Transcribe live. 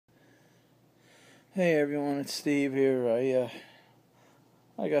Hey everyone, it's Steve here.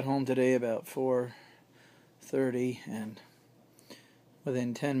 I got home today about 4:30, and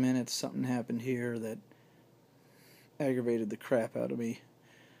within 10 minutes something happened here that aggravated the crap out of me.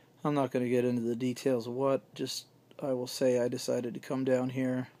 I'm not going to get into the details of what, just I will say I decided to come down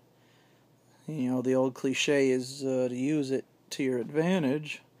here. You know, the old cliche is to use it to your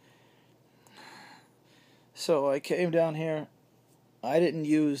advantage. So I came down here. I didn't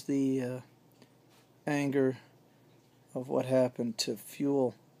use the anger of what happened to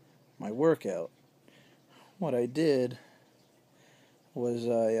fuel my workout. What I did was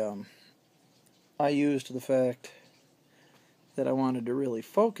I used the fact that I wanted to really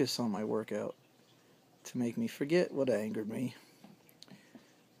focus on my workout to make me forget what angered me.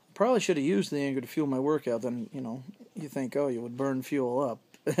 Probably should have used the anger to fuel my workout. Then, you think, oh, you would burn fuel up.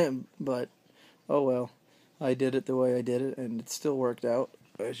 But, oh well. I did it the way I did it, and it still worked out,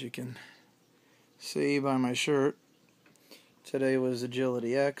 as you can see by my shirt. Today was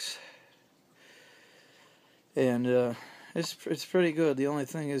Agility X, and it's pretty good. The only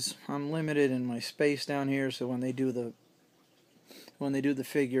thing is I'm limited in my space down here, so when they do the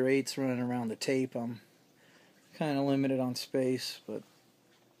figure eights running around the tape, I'm kind of limited on space, but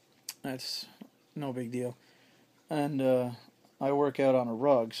that's no big deal. And I work out on a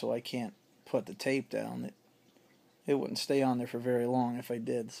rug, so I can't put the tape down. It wouldn't stay on there for very long if I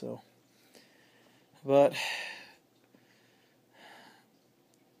did. So, but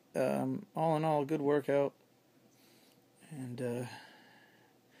all in all, good workout. And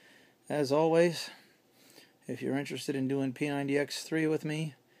as always, if you're interested in doing P90X3 with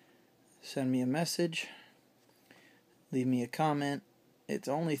me, send me a message, leave me a comment. It's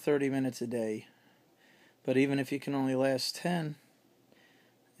only 30 minutes a day, but even if you can only last 10,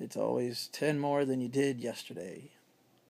 it's always 10 more than you did yesterday.